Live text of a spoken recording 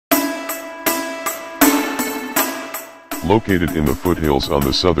Located in the foothills on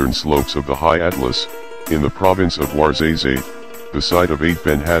the southern slopes of the High Atlas, in the province of Ouarzazate, the site of Ait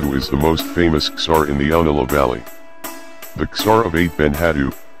Ben Haddou is the most famous Ksar in the Ounala Valley. The Ksar of Ait Ben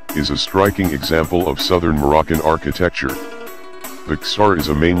Haddou is a striking example of southern Moroccan architecture. The Ksar is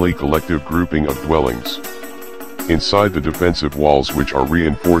a mainly collective grouping of dwellings. Inside the defensive walls, which are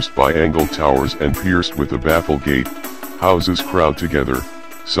reinforced by angled towers and pierced with a baffle gate, houses crowd together,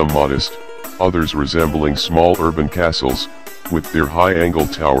 some modest, others resembling small urban castles, with their high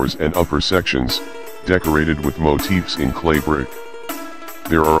angled towers and upper sections, decorated with motifs in clay brick.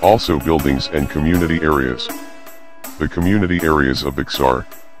 There are also buildings and community areas. The community areas of the Ksar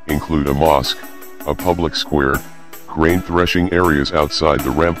include a mosque, a public square, grain threshing areas outside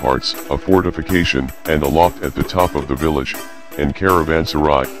the ramparts, a fortification and a loft at the top of the village, and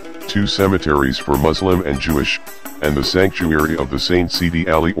caravanserai, 2 cemeteries for Muslim and Jewish, and the sanctuary of the Saint Sidi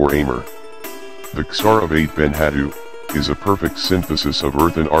Ali or Amr. The Ksar of Ait Ben Haddou is a perfect synthesis of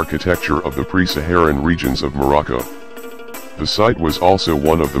earthen architecture of the pre-Saharan regions of Morocco. The site was also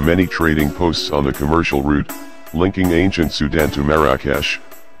one of the many trading posts on the commercial route, linking ancient Sudan to Marrakesh,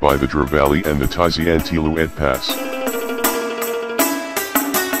 by the Dra Valley and the Tizi Antillouet Pass.